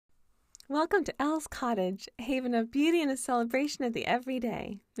Welcome to Elle's Cottage, a haven of beauty and a celebration of the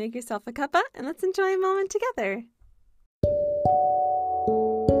everyday. Make yourself a cuppa and let's enjoy a moment together.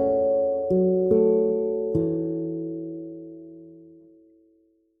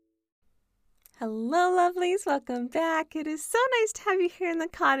 Hello, lovelies. Welcome back. It is so nice to have you here in the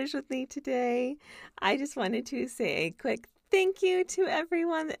cottage with me today. I just wanted to say a quick thank you to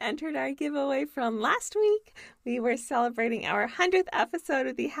everyone that entered our giveaway from last week. We were celebrating our 100th episode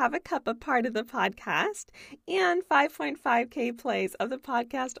of the Have a Cuppa part of the podcast and 5.5K plays of the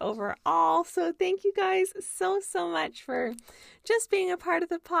podcast overall. So thank you guys so much for just being a part of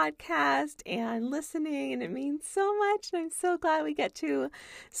the podcast and listening, and it means so much, and I'm so glad we get to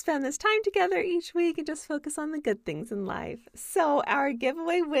spend this time together each week and just focus on the good things in life. So our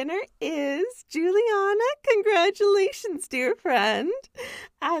giveaway winner is Juliana. Congratulations, dear friend.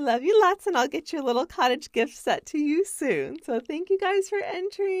 I love you lots, and I'll get your little cottage gift set to you soon. So thank you guys for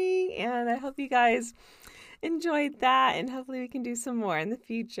entering, and I hope you guys enjoyed that, and hopefully we can do some more in the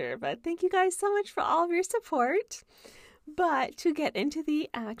future. But thank you guys so much for all of your support. But to get into the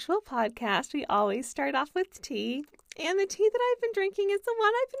actual podcast, we always start off with tea. And the tea that I've been drinking is the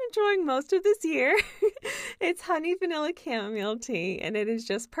one I've been enjoying most of this year. It's honey vanilla chamomile tea, and it is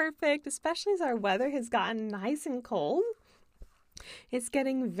just perfect, especially as our weather has gotten nice and cold. It's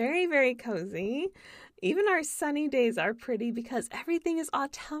getting very cozy. Even our sunny days are pretty because everything is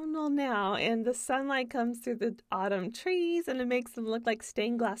autumnal now, and the sunlight comes through the autumn trees and it makes them look like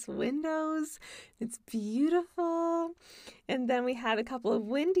stained glass windows. It's beautiful. And then we had a couple of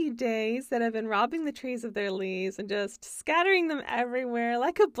windy days that have been robbing the trees of their leaves and just scattering them everywhere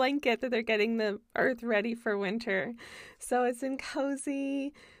like a blanket that they're getting the earth ready for winter. So it's been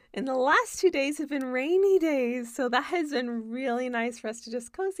cozy. And the last 2 days have been rainy days, so that has been really nice for us to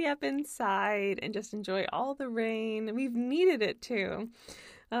just cozy up inside and just enjoy all the rain. We've needed it too.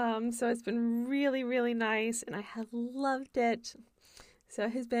 So it's been really nice, and I have loved it. So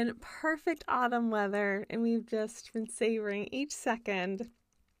it has been perfect autumn weather, and we've just been savoring each second.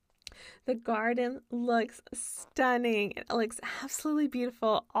 The garden looks stunning. It looks absolutely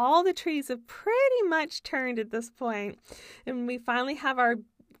beautiful. All the trees have pretty much turned at this point, and we finally have our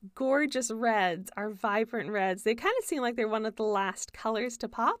gorgeous reds, our vibrant reds. They kind of seem like they're one of the last colors to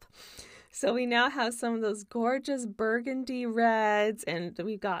pop. So we now have some of those gorgeous burgundy reds, and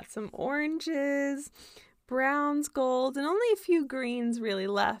we've got some oranges, browns, golds, and only a few greens really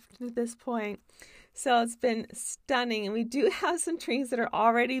left at this point. So it's been stunning, and we do have some trees that are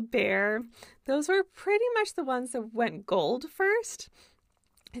already bare. Those were pretty much the ones that went gold first.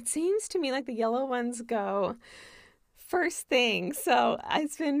 It seems to me like the yellow ones go first thing. So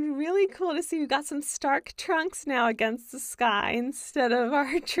it's been really cool to see we've got some stark trunks now against the sky instead of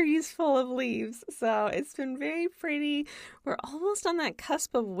our trees full of leaves. So it's been very pretty. We're almost on that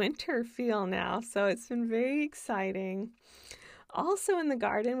cusp of winter feel now. So it's been very exciting. Also in the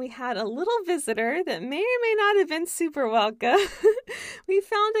garden, we had a little visitor that may or may not have been super welcome. We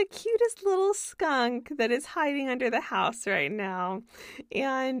found a cutest little skunk that is hiding under the house right now.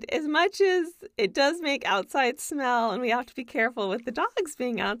 And as much as it does make outside smell, and we have to be careful with the dogs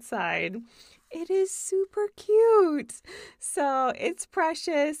being outside, it is super cute. So it's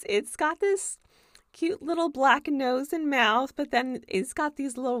precious. It's got this cute little black nose and mouth, but then he's got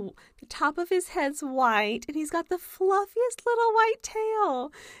these little, the top of his head's white, and he's got the fluffiest little white tail.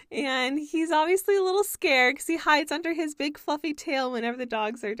 And he's obviously a little scared because he hides under his big fluffy tail whenever the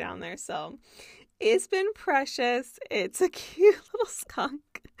dogs are down there. So it's been precious. It's a cute little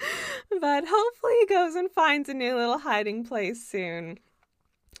skunk, but hopefully he goes and finds a new little hiding place soon,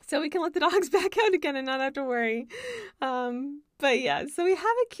 so we can let the dogs back out again and not have to worry. But yeah, so we have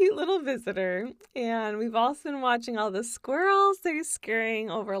a cute little visitor, and we've also been watching all the squirrels. They're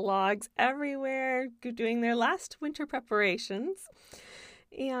scurrying over logs everywhere, doing their last winter preparations.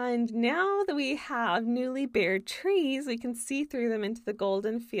 And now that we have newly bared trees, we can see through them into the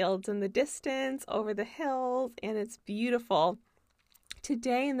golden fields in the distance, over the hills, and it's beautiful.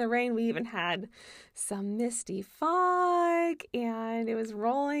 Today in the rain, we even had some misty fog, and it was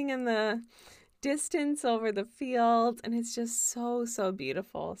rolling in the distance over the fields, and it's just so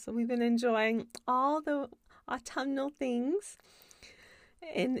beautiful. So we've been enjoying all the autumnal things.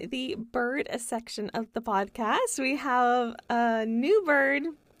 In the bird section of the podcast, we have a new bird.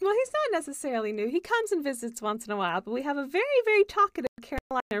 Well, he's not necessarily new. He comes and visits once in a while, but we have a very talkative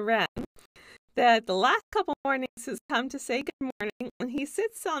Carolina wren that the last couple mornings has come to say good morning, and he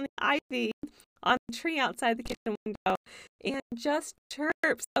sits on the ivy on the tree outside the kitchen window and just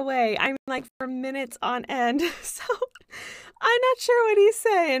chirps away. I mean, like for minutes on end. So I'm not sure what he's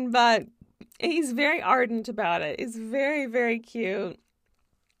saying, but he's very ardent about it. It's very cute.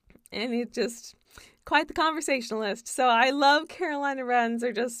 and it's just quite the conversationalist. So I love Carolina wrens.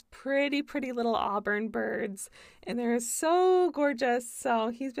 They're just pretty, pretty little auburn birds, and they're so gorgeous. So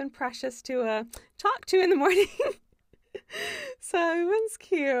he's been precious to talk to in the morning. So everyone's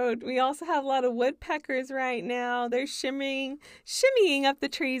cute. We also have a lot of woodpeckers right now. They're shimmying up the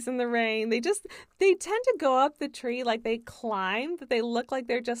trees in the rain. They tend to go up the tree like they climb, but they look like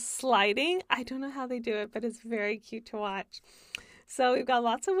they're just sliding. I don't know how they do it, but it's very cute to watch. So we've got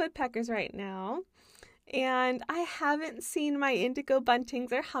lots of woodpeckers right now. And I haven't seen my indigo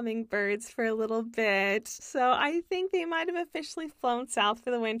buntings or hummingbirds for a little bit. So I think they might have officially flown south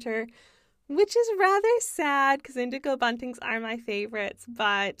for the winter, which is rather sad because indigo buntings are my favorites,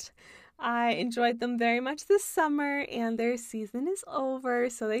 but I enjoyed them very much this summer, and their season is over,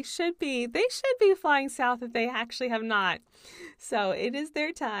 so they should be flying south if they actually have not. So it is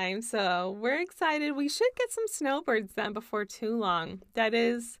their time. So we're excited. We should get some snowbirds then before too long. That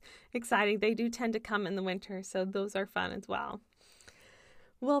is exciting. They do tend to come in the winter, so those are fun as well.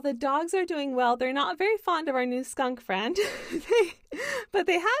 Well, the dogs are doing well. They're not very fond of our new skunk friend, but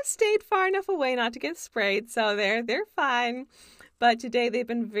they have stayed far enough away not to get sprayed, so they're fine. But today they've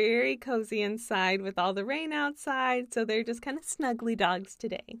been very cozy inside with all the rain outside, so they're just kind of snuggly dogs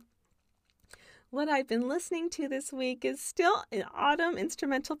today. What I've been listening to this week is still an autumn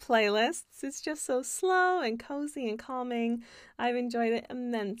instrumental playlists. It's just so slow and cozy and calming. I've enjoyed it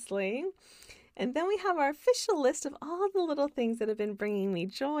immensely. And then we have our official list of all the little things that have been bringing me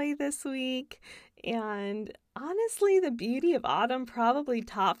joy this week. And honestly, the beauty of autumn probably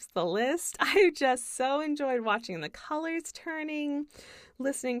tops the list. I just so enjoyed watching the colors turning,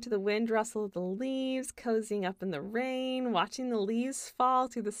 listening to the wind rustle of the leaves, cozying up in the rain, watching the leaves fall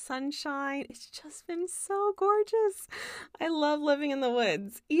through the sunshine. It's just been so gorgeous. I love living in the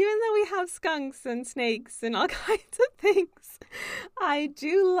woods. Even though we have skunks and snakes and all kinds of things, I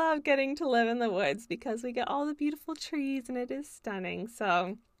do love getting to live in the woods because we get all the beautiful trees and it is stunning.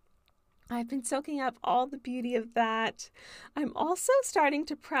 So I've been soaking up all the beauty of that. I'm also starting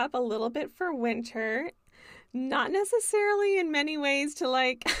to prep a little bit for winter. Not necessarily in many ways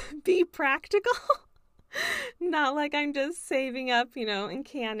to be practical. Not like I'm just saving up, and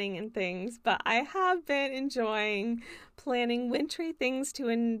canning and things, but I have been enjoying planning wintry things to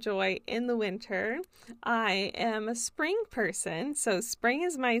enjoy in the winter. I am a spring person, so spring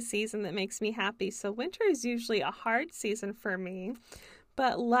is my season that makes me happy. So winter is usually a hard season for me.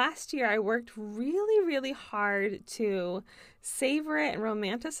 But last year I worked really, really hard to savor it and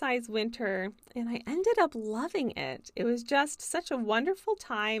romanticize winter, and I ended up loving it. It was just such a wonderful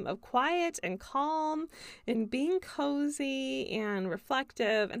time of quiet and calm and being cozy and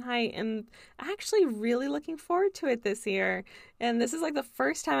reflective, and I am actually really looking forward to it this year. And this is like the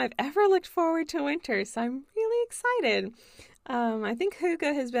first time I've ever looked forward to winter, so I'm really excited. I think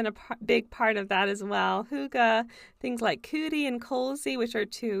hygge has been a big part of that as well. Hygge, things like cootie and colsey, which are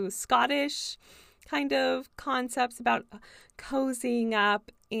two Scottish kind of concepts about cozying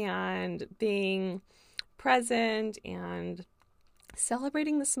up and being present and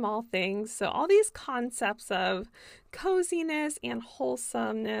celebrating the small things. So all these concepts of coziness and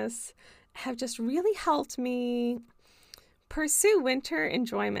wholesomeness have just really helped me pursue winter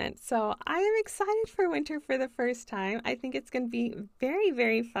enjoyment. So I am excited for winter for the first time. I think it's going to be very,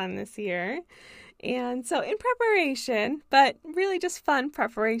 very fun this year. And so in preparation, but really just fun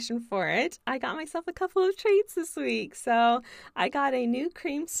preparation for it, I got myself a couple of treats this week. So I got a new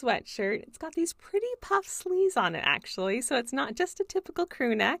cream sweatshirt. It's got these pretty puff sleeves on it, actually. So it's not just a typical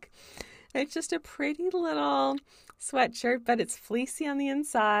crew neck. It's just a pretty little sweatshirt, but it's fleecy on the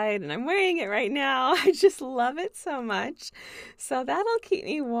inside, and I'm wearing it right now. I just love it so much. So that'll keep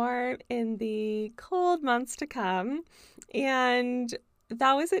me warm in the cold months to come. And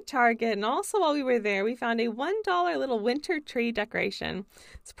that was at Target, and also while we were there, we found a $1 little winter tree decoration.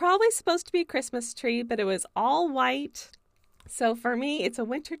 It's probably supposed to be a Christmas tree, but it was all white. So for me, it's a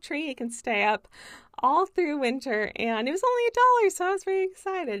winter tree. It can stay up all through winter, and it was only $1, so I was very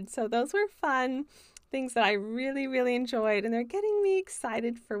excited. So those were fun things that I really, really enjoyed, and they're getting me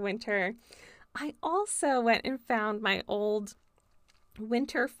excited for winter. I also went and found my old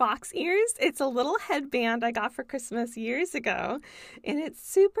winter fox ears. It's a little headband I got for Christmas years ago, and it's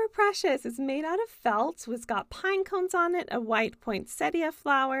super precious. It's made out of felt. It's got pine cones on it, a white poinsettia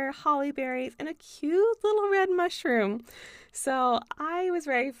flower, holly berries, and a cute little red mushroom. So I was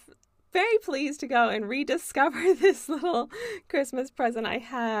very pleased to go and rediscover this little Christmas present I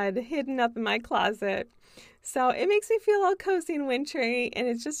had hidden up in my closet. So it makes me feel all cozy and wintry, and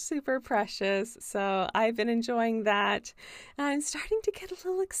it's just super precious. So I've been enjoying that, and I'm starting to get a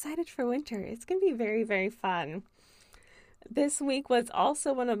little excited for winter. It's going to be very, very fun. This week was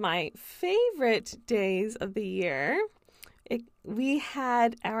also one of my favorite days of the year. We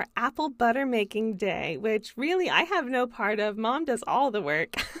had our apple butter making day, which really I have no part of. Mom does all the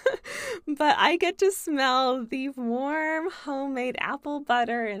work. But I get to smell the warm homemade apple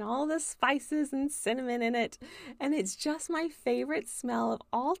butter and all the spices and cinnamon in it. And it's just my favorite smell of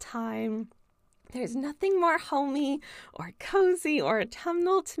all time. There's nothing more homey or cozy or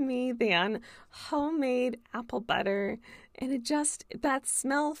autumnal to me than homemade apple butter. And that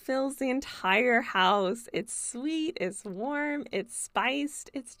smell fills the entire house. It's sweet, it's warm, it's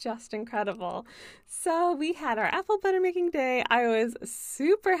spiced. It's just incredible. So we had our apple butter making day. I was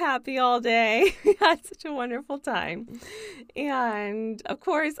super happy all day. We had such a wonderful time. And of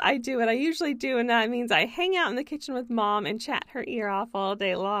course, I do what I usually do, and that means I hang out in the kitchen with Mom and chat her ear off all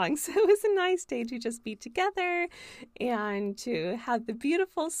day long. So it was a nice day to just be together and to have the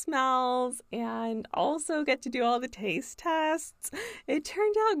beautiful smells and also get to do all the taste tests. It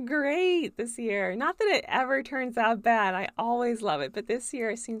turned out great this year. Not that it ever turns out bad. I always love it, but this year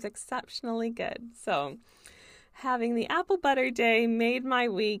it seems exceptionally good. So having the apple butter day made my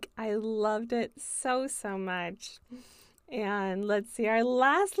week. I loved it so, so much. And let's see, our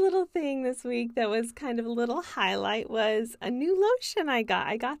last little thing this week that was kind of a little highlight was a new lotion I got.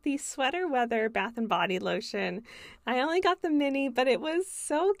 I got the Sweater Weather Bath and Body Lotion. I only got the mini, but it was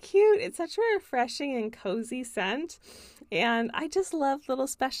so cute. It's such a refreshing and cozy scent. And I just love little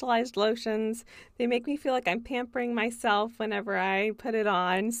specialized lotions. They make me feel like I'm pampering myself whenever I put it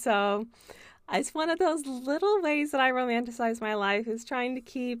on. So it's one of those little ways that I romanticize my life, is trying to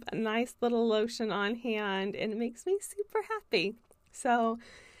keep a nice little lotion on hand, and it makes me super happy. So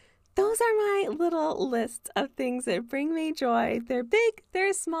those are my little lists of things that bring me joy. They're big,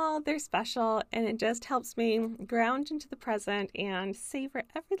 they're small, they're special, and it just helps me ground into the present and savor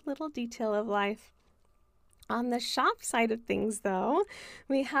every little detail of life. On the shop side of things, though,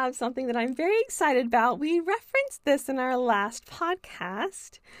 we have something that I'm very excited about. We referenced this in our last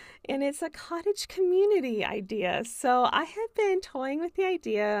podcast, and it's a cottage community idea. So I have been toying with the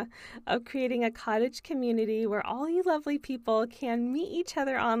idea of creating a cottage community where all you lovely people can meet each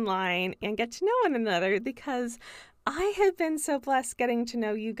other online and get to know one another, because I have been so blessed getting to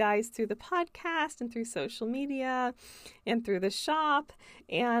know you guys through the podcast and through social media and through the shop.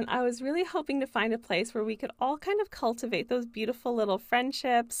 And I was really hoping to find a place where we could all kind of cultivate those beautiful little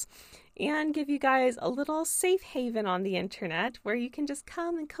friendships and give you guys a little safe haven on the internet where you can just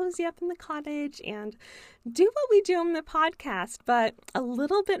come and cozy up in the cottage and do what we do on the podcast, but a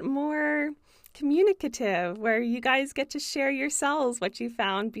little bit more communicative, where you guys get to share yourselves what you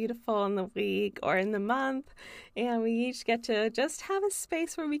found beautiful in the week or in the month, and we each get to just have a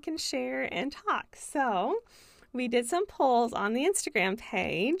space where we can share and talk. So we did some polls on the Instagram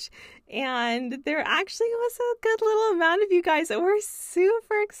page, and there actually was a good little amount of you guys that were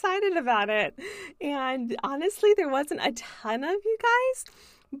super excited about it. And honestly, there wasn't a ton of you guys,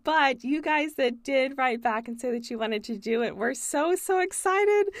 but you guys that did write back and say that you wanted to do it were so, so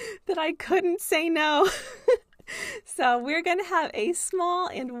excited that I couldn't say no. So we're going to have a small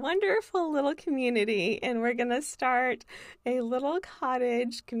and wonderful little community, and we're going to start a little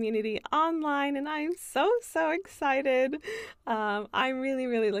cottage community online, and I'm so, so excited. I'm really,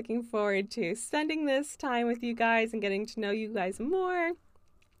 really looking forward to spending this time with you guys and getting to know you guys more.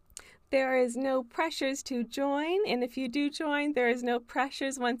 There is no pressures to join, and if you do join, there is no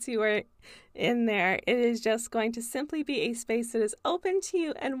pressures once you are in there. It is just going to simply be a space that is open to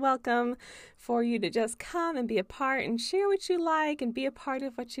you and welcome for you to just come and be a part and share what you like and be a part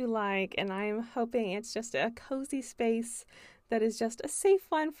of what you like. And I'm hoping it's just a cozy space that is just a safe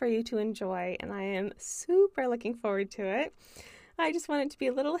one for you to enjoy, and I am super looking forward to it. I just want it to be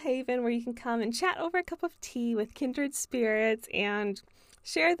a little haven where you can come and chat over a cup of tea with kindred spirits and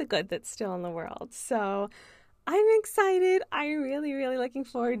share the good that's still in the world. So I'm excited. I'm really, really looking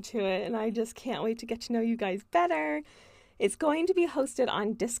forward to it, and I just can't wait to get to know you guys better. It's going to be hosted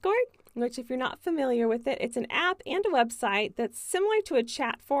on Discord, which, if you're not familiar with it, it's an app and a website that's similar to a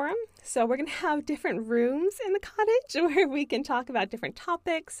chat forum. So we're going to have different rooms in the cottage where we can talk about different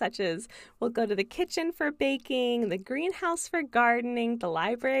topics, such as we'll go to the kitchen for baking, the greenhouse for gardening, the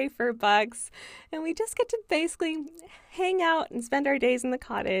library for books, and we just get to basically hang out and spend our days in the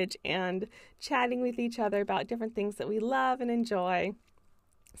cottage and chatting with each other about different things that we love and enjoy.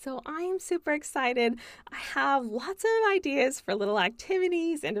 So I am super excited. I have lots of ideas for little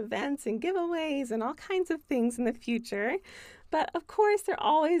activities and events and giveaways and all kinds of things in the future. But of course, they're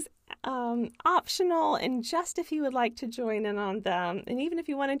always optional and just if you would like to join in on them. And even if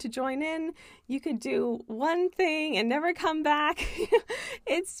you wanted to join in, you could do one thing and never come back.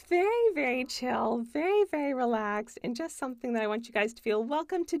 It's very, very chill, very, very relaxed, and just something that I want you guys to feel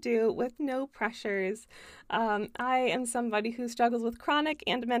welcome to do with no pressures. I am somebody who struggles with chronic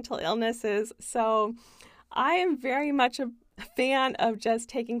and mental illnesses, so I am very much a fan of just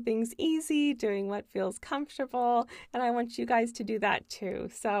taking things easy, doing what feels comfortable, and I want you guys to do that too.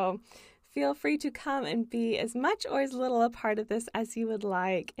 So feel free to come and be as much or as little a part of this as you would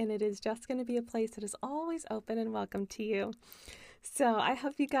like, and it is just going to be a place that is always open and welcome to you. So I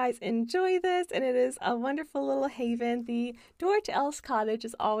hope you guys enjoy this, and it is a wonderful little haven. The door to Elle's Cottage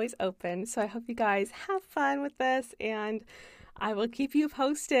is always open, so I hope you guys have fun with this, and I will keep you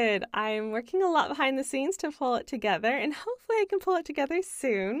posted. I'm working a lot behind the scenes to pull it together, and hopefully I can pull it together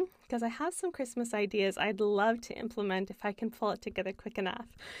soon because I have some Christmas ideas I'd love to implement if I can pull it together quick enough.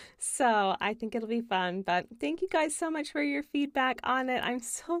 So I think it'll be fun, but thank you guys so much for your feedback on it. I'm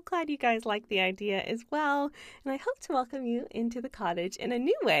so glad you guys like the idea as well, and I hope to welcome you into the cottage in a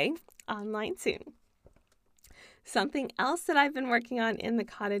new way online soon. Something else that I've been working on in the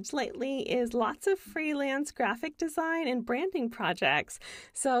cottage lately is lots of freelance graphic design and branding projects.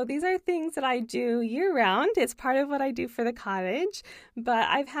 So these are things that I do year-round. It's part of what I do for the cottage, but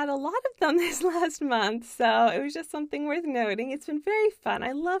I've had a lot of them this last month, so it was just something worth noting. It's been very fun.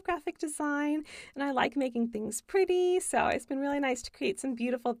 I love graphic design, and I like making things pretty, so it's been really nice to create some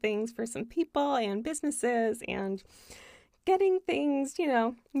beautiful things for some people and businesses and getting things,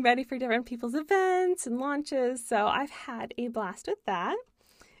 ready for different people's events and launches. So I've had a blast with that.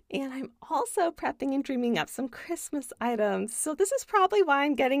 And I'm also prepping and dreaming up some Christmas items. So this is probably why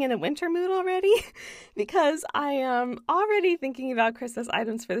I'm getting in a winter mood already, because I am already thinking about Christmas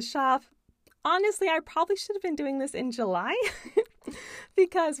items for the shop. Honestly, I probably should have been doing this in July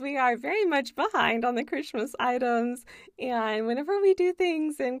because we are very much behind on the Christmas items. And whenever we do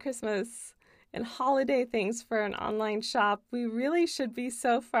things in Christmas and holiday things for an online shop, we really should be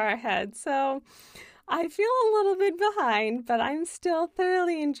so far ahead. So I feel a little bit behind, but I'm still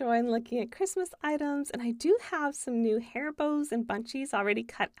thoroughly enjoying looking at Christmas items, and I do have some new hair bows and bunchies already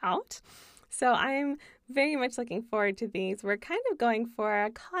cut out. So I'm very much looking forward to these. We're kind of going for a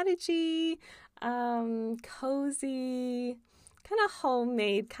cottagey, cozy, kind of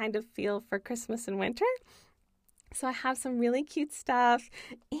homemade kind of feel for Christmas and winter. So I have some really cute stuff,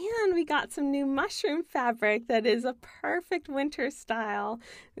 and we got some new mushroom fabric that is a perfect winter style,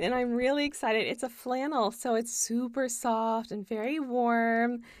 and I'm really excited. It's a flannel, so it's super soft and very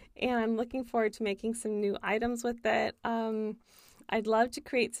warm, and I'm looking forward to making some new items with it. I'd love to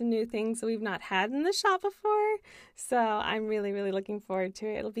create some new things that we've not had in the shop before, so I'm really, really looking forward to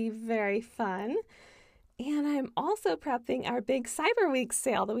it. It'll be very fun. And I'm also prepping our big Cyber Week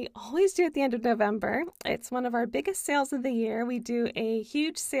sale that we always do at the end of November. It's one of our biggest sales of the year. We do a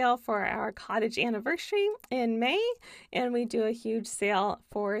huge sale for our cottage anniversary in May, and we do a huge sale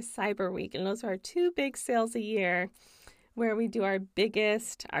for Cyber Week. And those are our two big sales a year where we do our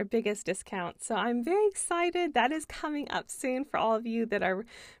biggest discount. So I'm very excited. That is coming up soon for all of you that are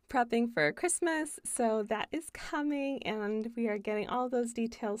prepping for Christmas. So that is coming, and we are getting all those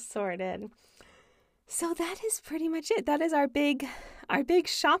details sorted. So that is pretty much it. That is our big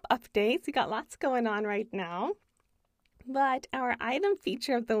shop updates. We got lots going on right now. But our item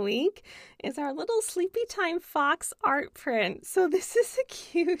feature of the week is our little Sleepy Time Fox art print. So this is a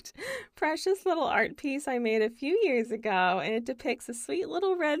cute, precious little art piece I made a few years ago, and it depicts a sweet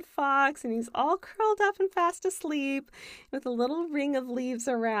little red fox, and he's all curled up and fast asleep with a little ring of leaves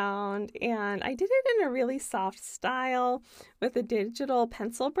around. And I did it in a really soft style with a digital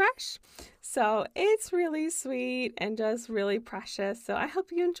pencil brush. So it's really sweet and just really precious. So I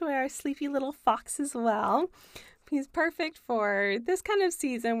hope you enjoy our sleepy little fox as well. He's perfect for this kind of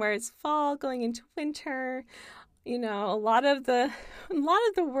season where it's fall going into winter. A lot of the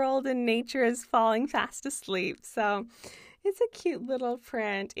world and nature is falling fast asleep. So it's a cute little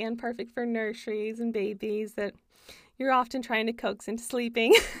print and perfect for nurseries and babies that you're often trying to coax into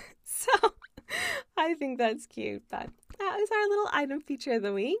sleeping. So I think that's cute. But that is our little item feature of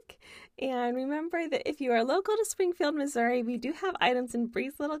the week. And remember that if you are local to Springfield, Missouri, we do have items in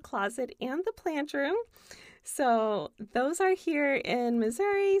Bree's Little Closet and the Plant Room. So those are here in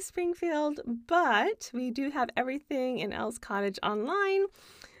Missouri, Springfield, but we do have everything in Elle's Cottage online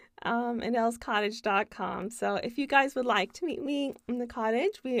at ellscottage.com. So if you guys would like to meet me in the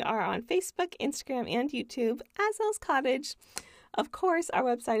cottage, we are on Facebook, Instagram, and YouTube as Elle's Cottage. Of course, our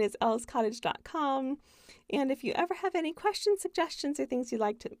website is ellscottage.com. And if you ever have any questions, suggestions, or things you'd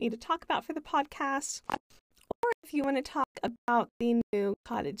like me to talk about for the podcast, if you want to talk about the new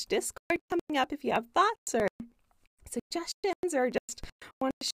cottage Discord coming up, if you have thoughts or suggestions or just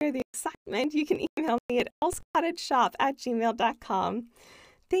want to share the excitement, you can email me at elscottageshop@gmail.com.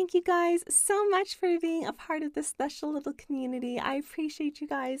 Thank you guys so much for being a part of this special little community. I appreciate you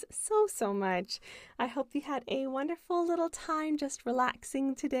guys so, so much. I hope you had a wonderful little time just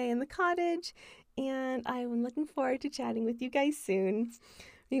relaxing today in the cottage, and I'm looking forward to chatting with you guys soon.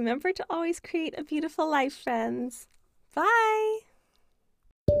 Remember to always create a beautiful life, friends. Bye!